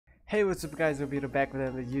Hey, what's up guys, we'll be back with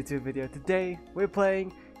another YouTube video. Today we're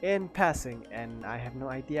playing in passing and I have no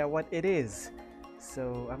idea what it is,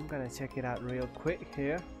 so I'm gonna check it out real quick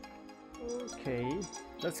here. Okay,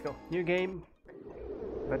 let's go. New game.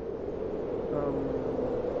 But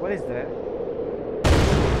what is that?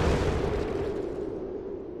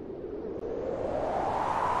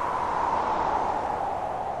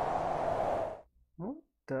 What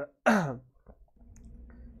the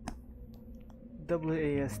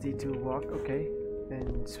WASD to walk, okay,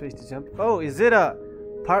 and space to jump. Oh, is it a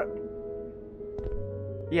park?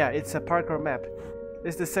 Yeah, it's a parkour map.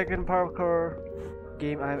 It's the second parkour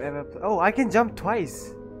game I've ever played. Oh, I can jump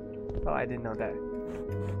twice. Oh, I didn't know that.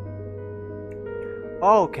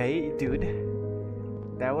 Okay, dude,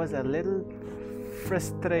 that was a little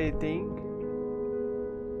frustrating.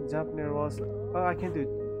 Jump near walls. Oh, I can do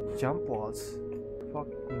jump walls. Fuck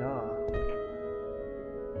nah.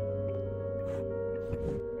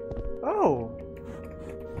 Oh!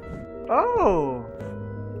 Oh!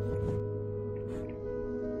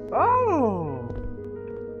 Oh!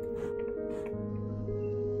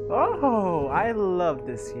 Oh! I love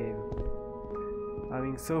this game. I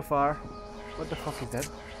mean, so far. What the fuck is that?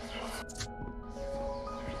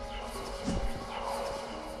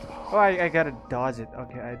 Oh, I gotta dodge it.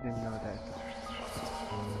 Okay, I didn't know that.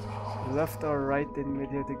 Left or right in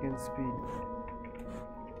medium against speed.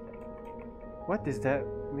 What does that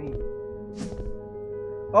mean?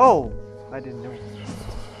 Oh! I didn't know.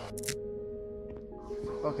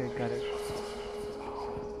 Okay, got it.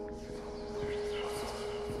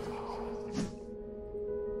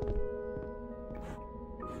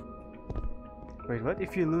 Wait, what?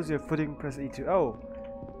 If you lose your footing, press E2. Oh!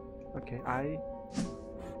 Okay, I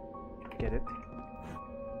get it.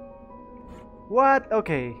 What?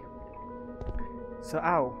 Okay. So,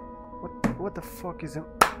 ow. What the fuck is a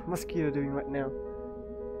mosquito doing right now?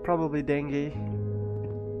 Probably dengue.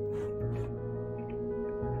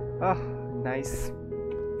 Oh, nice.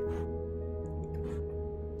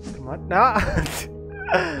 Come on. No.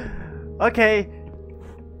 Okay.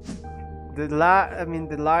 The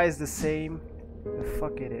lie is the same. The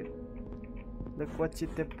fuck it. Look what you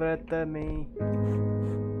did to me.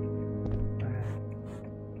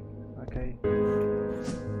 Okay.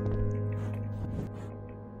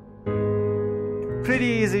 Pretty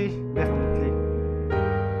easy, definitely.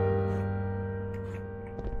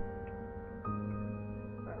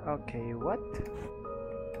 Okay, what?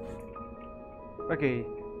 Okay,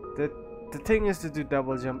 the thing is to do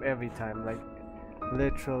double jump every time, like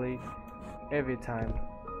literally every time.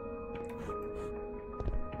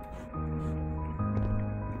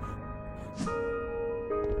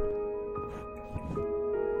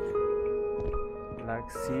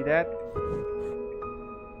 Like, see that?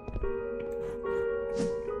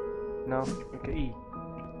 No? Okay, E.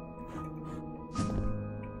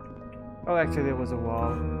 Oh, actually there was a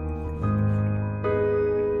wall.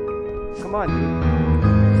 Come on, dude.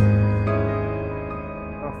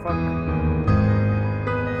 Oh, fuck.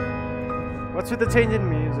 What's with the change in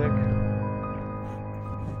music?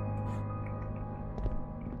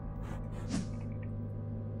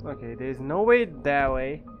 Okay, there's no way that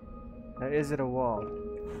way. There is it a wall.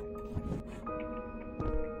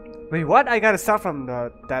 Wait, what? I gotta start from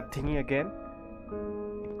that thingy again?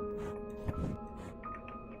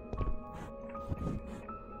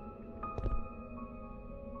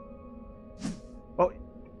 Oh.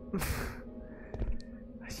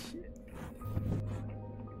 Shit.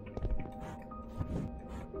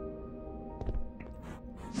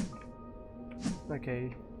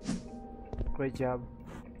 Okay. Great job.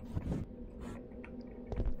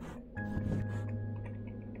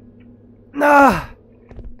 Nah!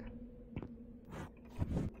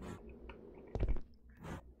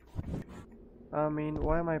 I mean,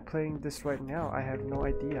 why am I playing this right now? I have no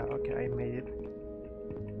idea. Okay, I made it.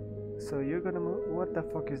 So you're gonna move? What the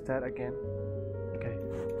fuck is that again? Okay.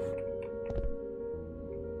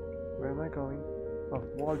 Where am I going? Oh,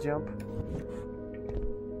 wall jump.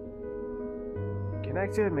 Can I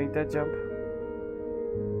actually make that jump?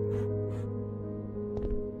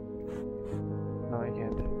 No, I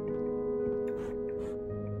can't.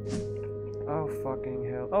 Oh, fucking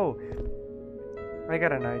hell. Oh! I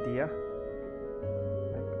got an idea.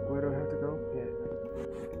 Where do I have to go? Yeah.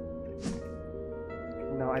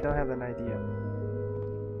 No, I don't have an idea.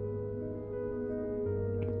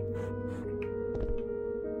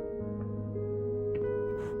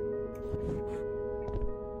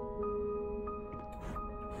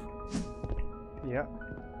 Yeah.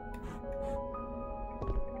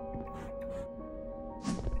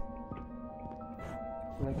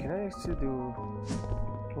 Like, can I actually do...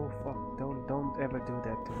 Oh fuck, don't ever do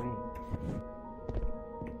that to me.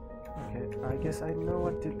 Okay, I guess I know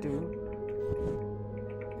what to do.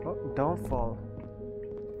 Oh, don't fall.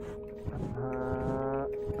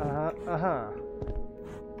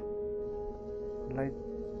 Like,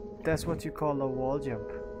 that's what you call a wall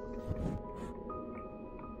jump.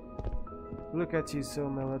 Look at you, so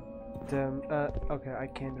okay, I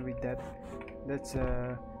can't read that. That's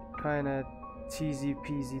a kinda cheesy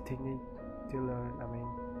peasy technique to learn. I mean,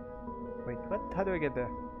 wait, what? How do I get there?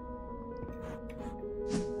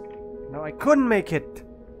 No, I couldn't make it!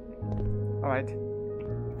 Alright.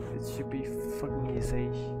 It should be fucking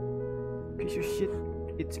easy. Piece of shit,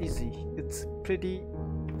 it's easy. It's pretty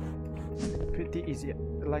easy,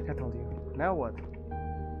 like I told you. Now what?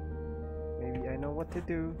 Maybe I know what to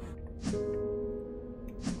do.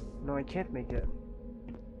 No, I can't make it.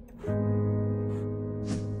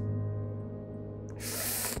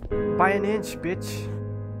 By an inch, bitch.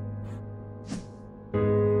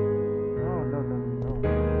 Oh, no.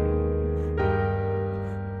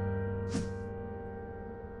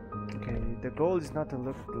 Okay, the goal is not to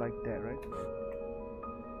look like that, right?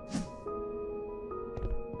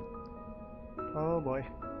 Oh boy.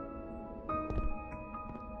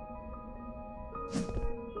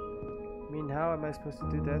 I mean, how am I supposed to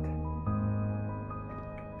do that?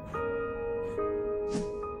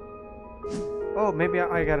 Oh, maybe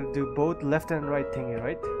I gotta do both left and right thingy,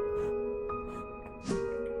 right?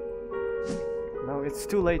 No, it's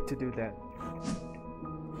too late to do that.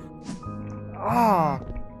 Ah,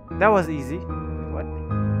 that was easy. What?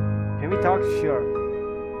 Can we talk? Sure.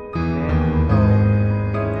 And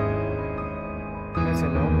no. Yes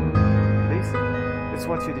and no. Please? It's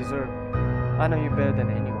what you deserve. I know you better than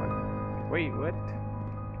anyone. Wait, what?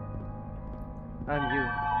 I'm you.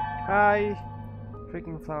 Hi,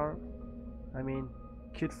 freaking flower. I mean,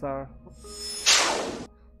 cute flower.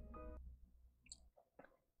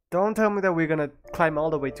 Don't tell me that we're gonna climb all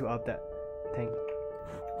the way to up that thing.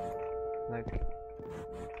 Like,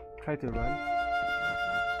 try to run.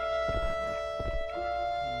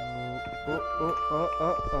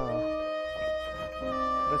 Oh.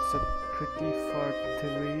 That's a pretty far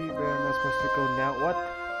tree. Where am I supposed to go now? What?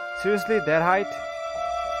 Seriously, that height?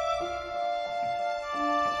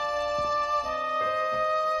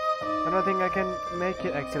 I don't think I can make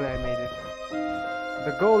it. Actually, I made it.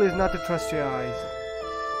 The goal is not to trust your eyes.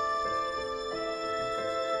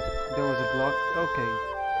 There was a block. Okay.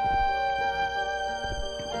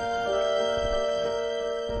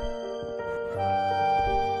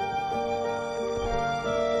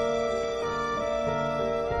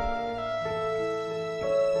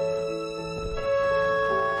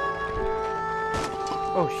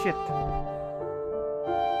 Oh shit.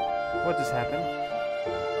 What just happened?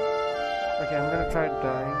 Okay, I'm gonna try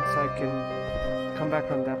dying so I can come back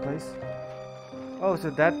from that place. Oh, so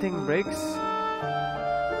that thing breaks?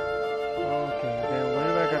 Okay, then where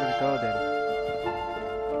do I gotta go then?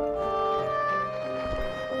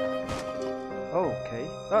 Okay.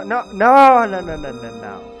 Oh, no.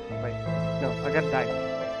 Wait, no, I gotta die.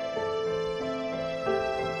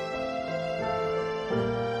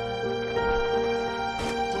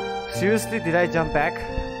 Seriously, did I jump back?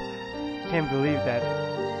 Can't believe that.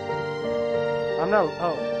 I'm not.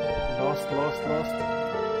 Oh, lost.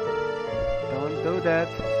 Don't do that.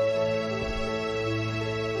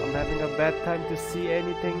 I'm having a bad time to see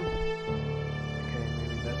anything. Okay,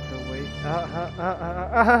 maybe that's the way. Okay.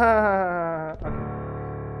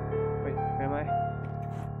 Wait, where am I?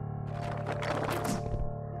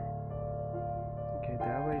 Okay,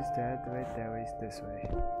 that way is that way. That way is this way.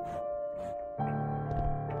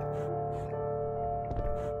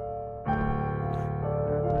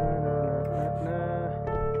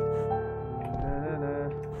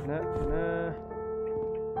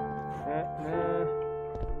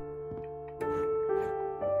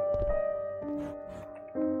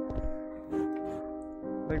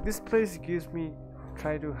 Like, this place gives me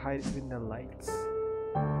try to hide in the lights.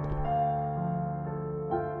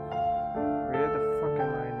 Where the fuck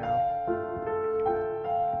am I now?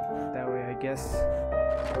 That way, I guess.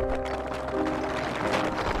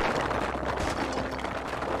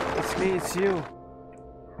 It's me, it's you.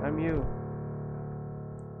 I'm you.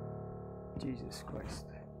 Jesus Christ.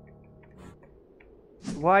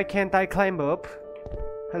 Why can't I climb up?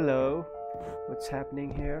 Hello? What's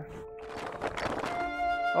happening here?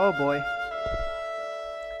 Oh boy.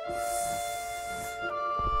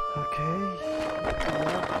 Okay.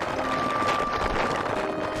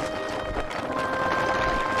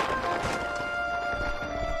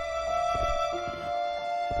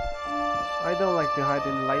 I don't like to hide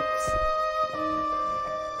in lights.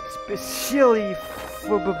 Chili.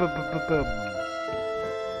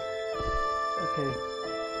 Okay.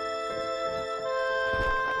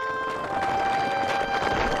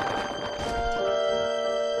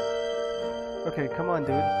 Okay, come on,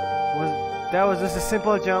 dude. That was just a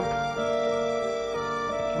simple jump. I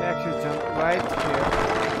can actually jump right here.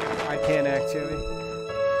 I can actually.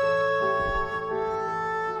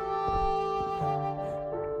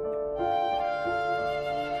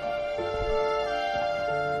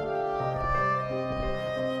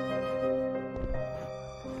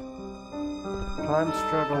 Climb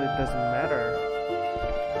struggle, it doesn't matter.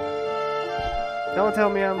 Don't tell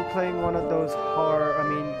me I'm playing one of those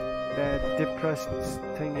that depressed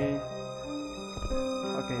thingy.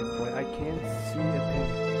 Okay, boy, I can't see a thing.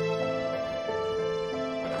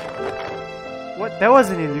 What? That was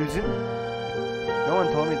an illusion? No one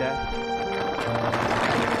told me that.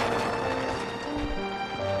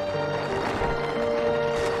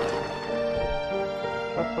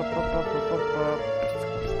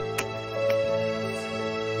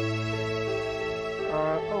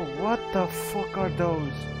 Oh, what the fuck are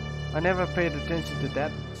those? I never paid attention to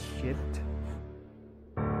that shit.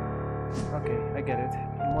 Okay, I get it.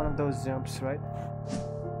 One of those jumps, right?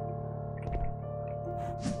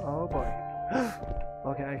 Oh boy.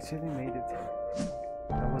 Okay, I actually made it.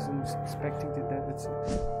 I wasn't expecting to that. It's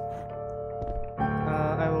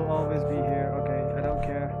I will always be here. Okay, I don't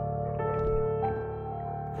care.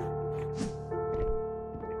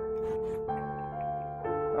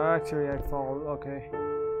 Actually, I fall. Okay.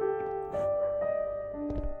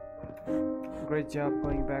 Great job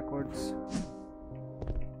going backwards.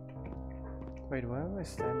 Wait, where am I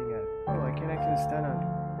standing at? Oh, I can actually stand on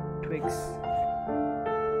twigs.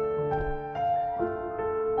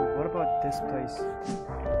 What about this place?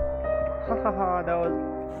 Hahaha, that was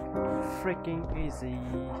freaking easy.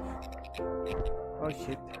 Oh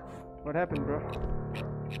shit. What happened, bro?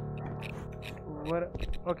 What?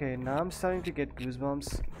 Okay, now I'm starting to get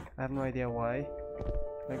goosebumps. I have no idea why.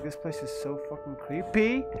 Like, this place is so fucking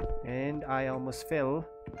creepy. And I almost fell.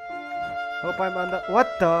 Hope I'm on the—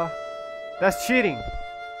 what the? That's cheating!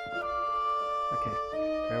 Okay,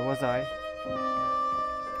 where was I?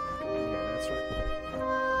 Yeah, that's right.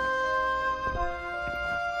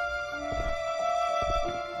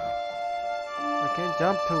 I can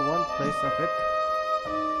jump to one place of it.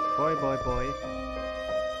 Boy, boy, boy.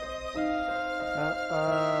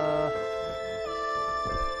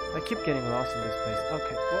 I keep getting lost in this place.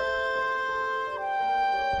 Okay, what?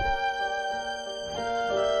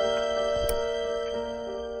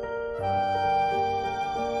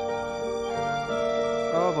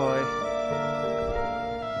 Oh boy.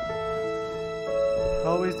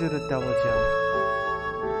 Always do the double jump.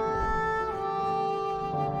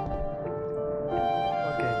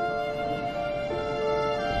 Okay.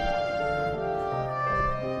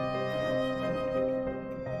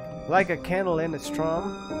 Like a candle in a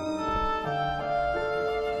storm.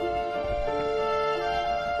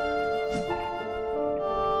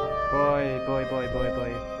 Boy, boy, boy,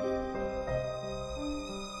 boy.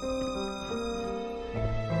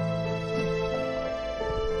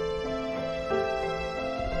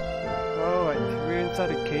 Alright, we're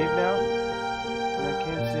inside a cave now. And I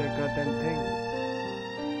can't see a goddamn thing.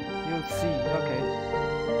 You'll see, okay.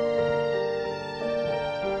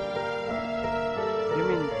 You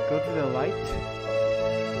mean go to the light?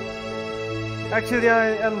 Actually,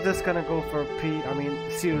 I am just gonna go for a pee.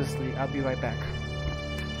 Seriously, I'll be right back.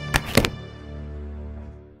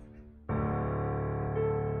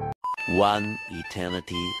 One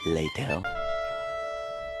eternity later.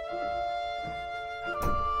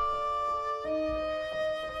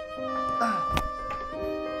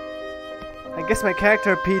 I guess my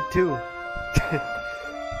character peed too.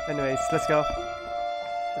 Anyways, let's go.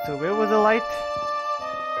 So where was the light?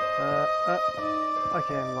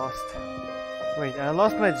 Okay, I'm lost. Wait, I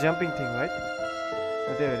lost my jumping thing, right?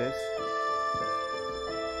 Oh, there it is.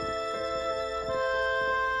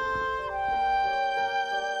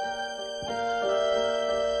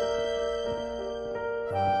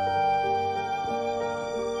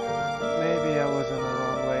 Maybe I was in the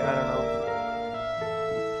wrong way, I don't know.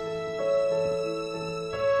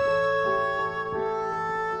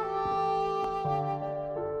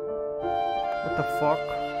 What the fuck?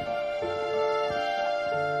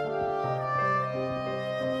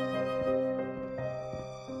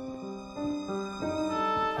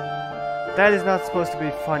 That is not supposed to be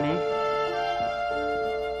funny.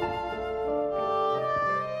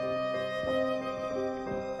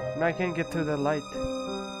 And I can't get through the light.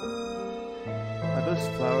 Are those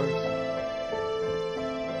flowers?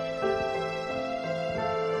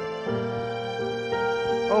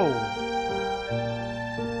 Oh,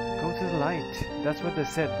 go to the light. That's what they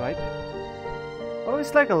said, right? Oh,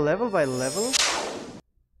 it's like a level by level.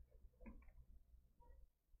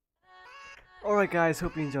 Alright guys,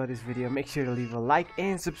 hope you enjoyed this video. Make sure to leave a like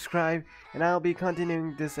and subscribe, and I'll be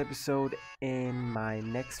continuing this episode in my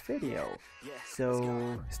next video.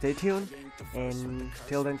 So stay tuned, and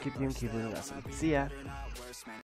till then keep doing awesome. See ya.